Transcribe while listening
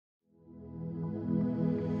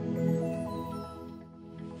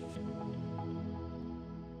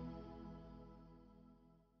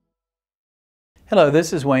Hello,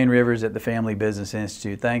 this is Wayne Rivers at the Family Business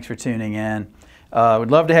Institute. Thanks for tuning in.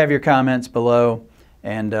 We'd love to have your comments below,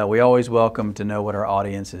 and we always welcome to know what our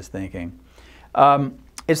audience is thinking.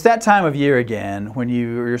 It's that time of year again when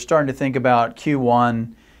you're starting to think about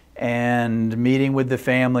Q1 and meeting with the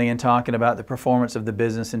family and talking about the performance of the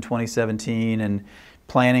business in 2017 and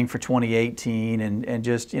planning for 2018 and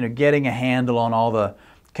just getting a handle on all the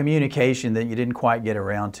communication that you didn't quite get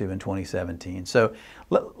around to in 2017. So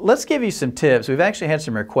let's give you some tips. We've actually had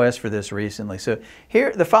some requests for this recently. So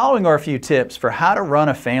here, the following are a few tips for how to run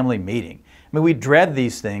a family meeting. I mean, we dread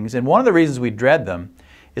these things, and one of the reasons we dread them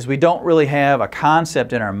is we don't really have a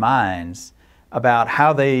concept in our minds about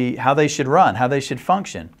how they should run, how they should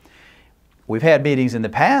function. We've had meetings in the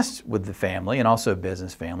past with the family and also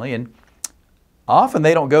business family, and often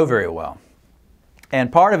they don't go very well. And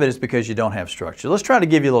part of it is because you don't have structure. Let's try to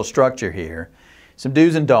give you a little structure here, some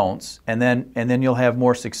do's and don'ts, and then you'll have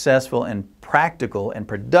more successful and practical and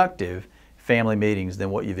productive family meetings than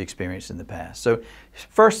what you've experienced in the past. So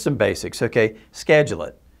first, some basics, okay? Schedule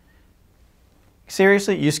it.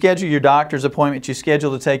 Seriously, you schedule your doctor's appointment, you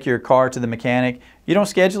schedule to take your car to the mechanic. You don't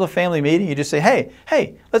schedule a family meeting, you just say,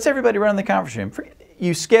 hey, let's everybody run in the conference room.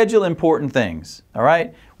 You schedule important things, all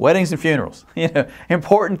right? Weddings and funerals,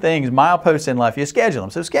 important things, mileposts in life, you schedule them.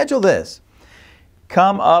 So schedule this.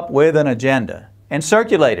 Come up with an agenda and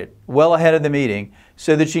circulate it well ahead of the meeting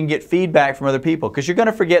so that you can get feedback from other people, because you're going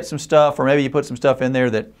to forget some stuff, or maybe you put some stuff in there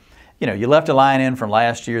that, you left a line in from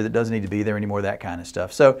last year that doesn't need to be there anymore, that kind of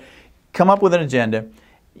stuff. So come up with an agenda.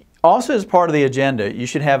 Also, as part of the agenda, you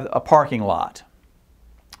should have a parking lot.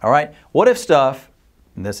 All right? What if stuff,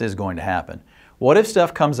 and this is going to happen, what if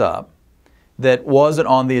stuff comes up that wasn't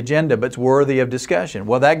on the agenda but's worthy of discussion?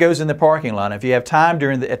 Well, that goes in the parking lot. If you have time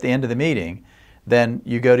at the end of the meeting, then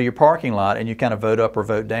you go to your parking lot and you kind of vote up or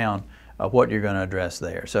vote down what you're going to address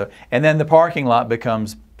there. And then the parking lot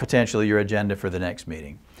becomes potentially your agenda for the next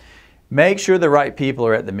meeting. Make sure the right people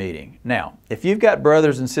are at the meeting. Now, if you've got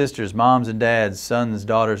brothers and sisters, moms and dads, sons,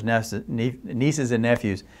 daughters, nieces and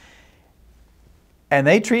nephews, and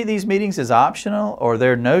they treat these meetings as optional, or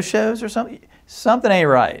they're no-shows or something ain't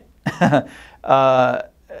right.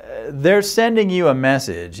 They're sending you a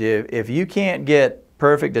message. If you can't get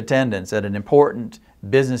perfect attendance at an important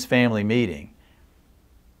business family meeting,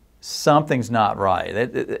 something's not right.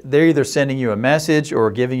 They're either sending you a message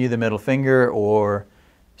or giving you the middle finger or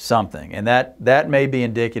something, and that may be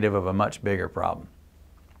indicative of a much bigger problem.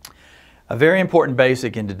 A very important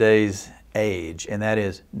basic in today's age, and that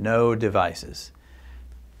is no devices.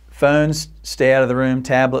 Phones, stay out of the room.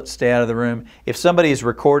 Tablets, stay out of the room. If somebody is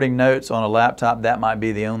recording notes on a laptop, that might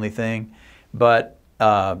be the only thing. But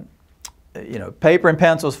paper and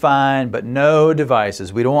pencil's fine, but no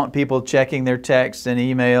devices. We don't want people checking their texts and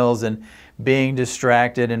emails and being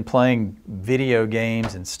distracted and playing video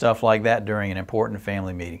games and stuff like that during an important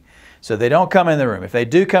family meeting. So they don't come in the room. If they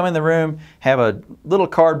do come in the room, have a little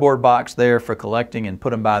cardboard box there for collecting and put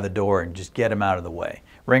them by the door and just get them out of the way.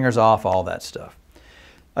 Ringers off, all that stuff.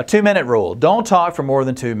 A 2-minute rule. Don't talk for more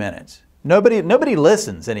than 2 minutes. Nobody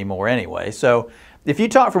listens anymore anyway. So if you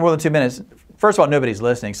talk for more than 2 minutes, first of all, nobody's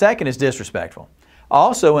listening. Second, it's disrespectful.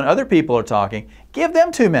 Also, when other people are talking, give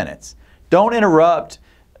them 2 minutes. Don't interrupt.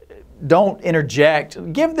 Don't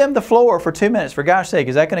interject. Give them the floor for 2 minutes. For gosh sake,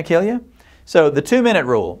 is that going to kill you? So the 2-minute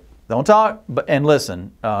rule. Don't talk and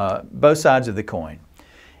listen. Both sides of the coin.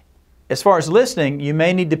 As far as listening, you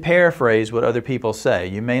may need to paraphrase what other people say.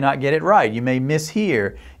 You may not get it right. You may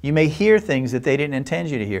mishear. You may hear things that they didn't intend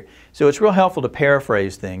you to hear. So it's real helpful to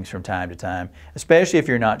paraphrase things from time to time, especially if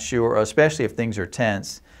you're not sure, or especially if things are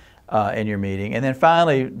tense in your meeting. And then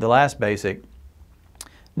finally, the last basic,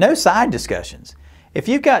 no side discussions. If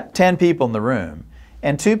you've got 10 people in the room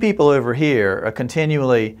and 2 people over here are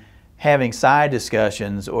continually having side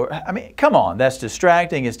discussions, come on, that's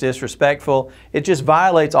distracting, it's disrespectful, it just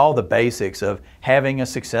violates all the basics of having a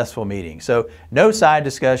successful meeting. So no side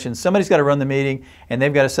discussions. Somebody's got to run the meeting and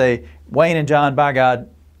they've got to say, Wayne and John, by God,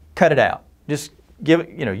 cut it out. Just give,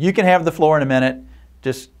 you can have the floor in a minute,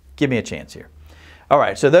 just give me a chance here. All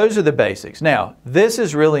right, so those are the basics. Now, this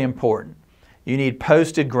is really important. You need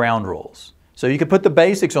posted ground rules. So you can put the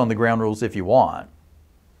basics on the ground rules if you want,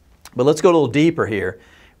 but let's go a little deeper here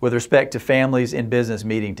with respect to families in business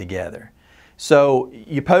meeting together. So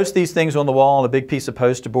you post these things on the wall on a big piece of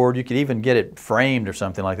poster board. You could even get it framed or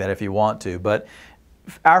something like that if you want to. But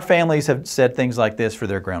our families have said things like this for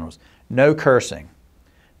their ground rules. No cursing.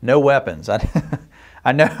 No weapons.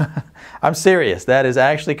 I know, I'm serious. That has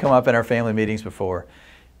actually come up in our family meetings before.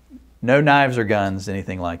 No knives or guns,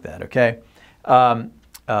 anything like that, okay?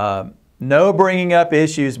 No bringing up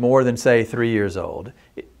issues more than, say, 3 years old.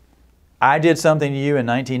 I did something to you in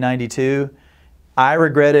 1992. I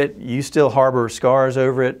regret it. You still harbor scars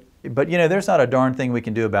over it. But you know, there's not a darn thing we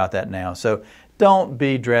can do about that now. So don't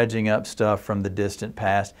be dredging up stuff from the distant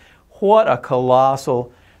past. What a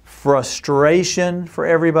colossal frustration for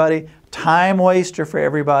everybody, time waster for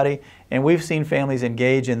everybody. And we've seen families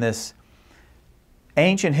engage in this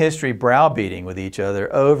ancient history browbeating with each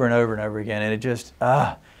other over and over and over again. And it just,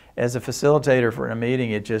 as a facilitator for a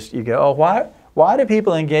meeting, it just, you go, oh, why do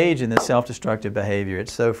people engage in this self-destructive behavior?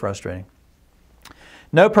 It's so frustrating.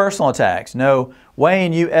 No personal attacks. No,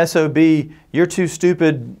 Wayne, you SOB, you're too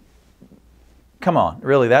stupid. Come on,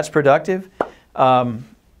 really, that's productive? None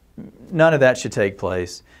of that should take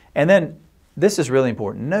place. And then, this is really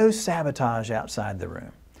important, no sabotage outside the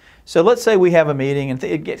room. So let's say we have a meeting and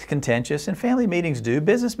it gets contentious, and family meetings do,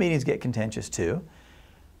 business meetings get contentious too.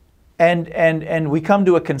 And we come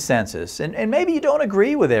to a consensus, and maybe you don't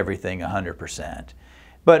agree with everything 100%,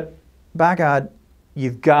 but by God,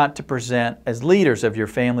 you've got to present, as leaders of your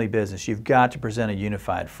family business, you've got to present a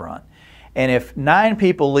unified front. And if 9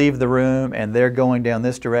 people leave the room and they're going down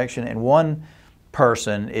this direction, and one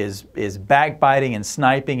person is backbiting and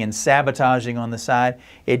sniping and sabotaging on the side,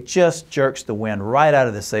 it just jerks the wind right out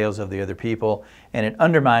of the sails of the other people, and it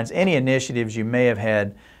undermines any initiatives you may have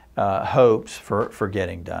had hopes for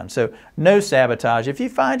getting done. So no sabotage. If you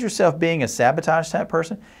find yourself being a sabotage type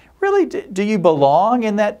person, really, do you belong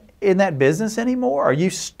in that business anymore? Are you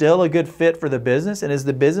still a good fit for the business, and is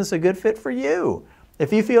the business a good fit for you?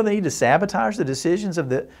 If you feel the need to sabotage the decisions of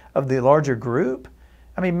the larger group,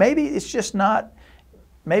 I mean, maybe it's just not,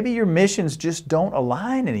 maybe your missions just don't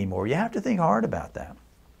align anymore. You have to think hard about that.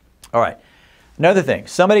 All right, another thing,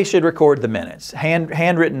 somebody should record the minutes.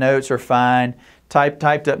 Handwritten notes are fine.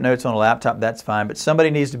 Typed up notes on a laptop, that's fine, but somebody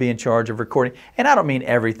needs to be in charge of recording. And I don't mean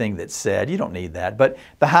everything that's said, you don't need that, but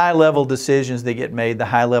the high-level decisions that get made, the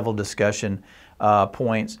high-level discussion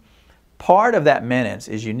points. Part of that minutes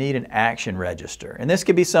is you need an action register. And this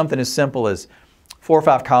could be something as simple as 4 or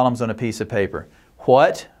 5 columns on a piece of paper.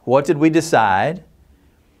 What did we decide?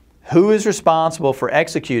 Who is responsible for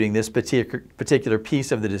executing this particular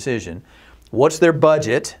piece of the decision? What's their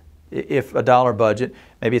budget? If a dollar budget,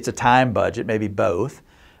 maybe it's a time budget, maybe both.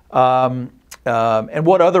 And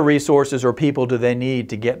what other resources or people do they need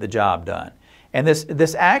to get the job done? And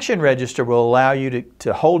this action register will allow you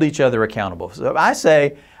to hold each other accountable. So if I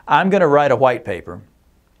say, I'm going to write a white paper,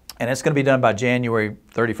 and it's going to be done by January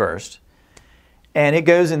 31st, and it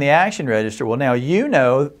goes in the action register, well, now you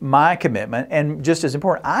know my commitment, and just as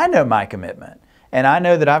important, I know my commitment. And I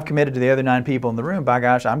know that I've committed to the other 9 people in the room, by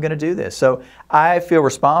gosh, I'm going to do this. So I feel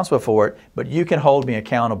responsible for it, but you can hold me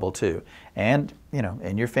accountable too. And, you know,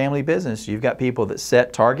 in your family business, you've got people that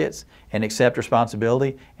set targets and accept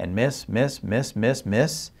responsibility and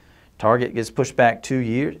miss. Target gets pushed back 2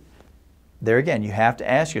 years. There again, you have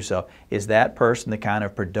to ask yourself, is that person the kind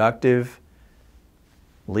of productive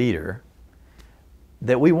leader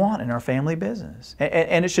that we want in our family business?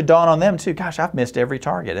 And it should dawn on them too, gosh, I've missed every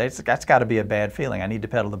target. That's got to be a bad feeling. I need to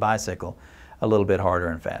pedal the bicycle a little bit harder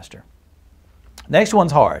and faster. Next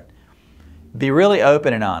one's hard. Be really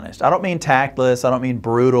open and honest. I don't mean tactless, I don't mean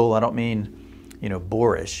brutal, I don't mean, you know,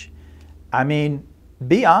 boorish. I mean,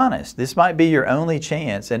 be honest. This might be your only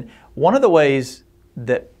chance. And one of the ways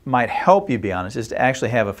that might help you be honest is to actually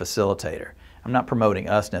have a facilitator. I'm not promoting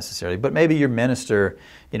us necessarily, but maybe your minister,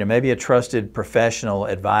 you know, maybe a trusted professional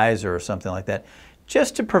advisor or something like that,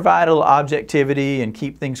 just to provide a little objectivity and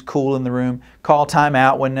keep things cool in the room. Call time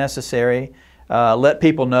out when necessary. Let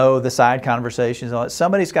people know the side conversations.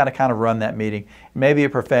 Somebody's got to kind of run that meeting. Maybe a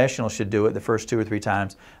professional should do it the first 2 or 3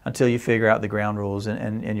 times until you figure out the ground rules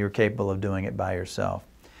and you're capable of doing it by yourself.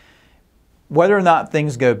 Whether or not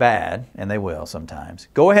things go bad, and they will sometimes,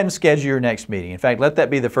 go ahead and schedule your next meeting. In fact, let that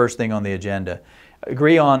be the first thing on the agenda.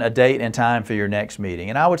 Agree on a date and time for your next meeting.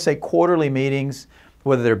 And I would say quarterly meetings,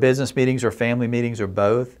 whether they're business meetings or family meetings or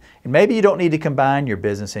both. And maybe you don't need to combine your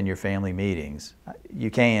business and your family meetings.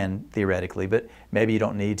 You can, theoretically, but maybe you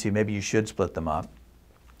don't need to. Maybe you should split them up.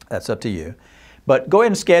 That's up to you. But go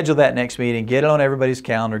ahead and schedule that next meeting. Get it on everybody's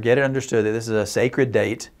calendar. Get it understood that this is a sacred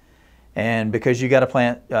date. And because you got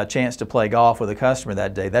a chance to play golf with a customer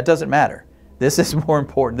that day, that doesn't matter. This is more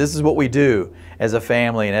important. This is what we do as a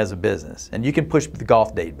family and as a business. And you can push the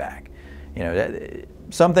golf date back. You know,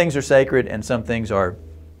 some things are sacred and some things are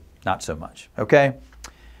not so much, okay?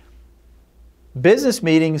 Business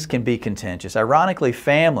meetings can be contentious. Ironically,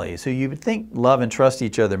 families who you would think love and trust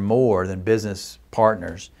each other more than business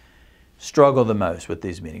partners struggle the most with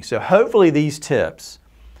these meetings. So hopefully these tips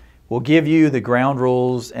will give you the ground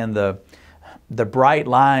rules and the bright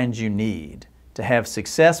lines you need to have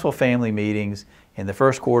successful family meetings in the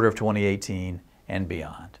first quarter of 2018 and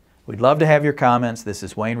beyond. We'd love to have your comments. This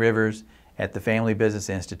is Wayne Rivers at the Family Business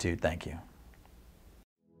Institute. Thank you.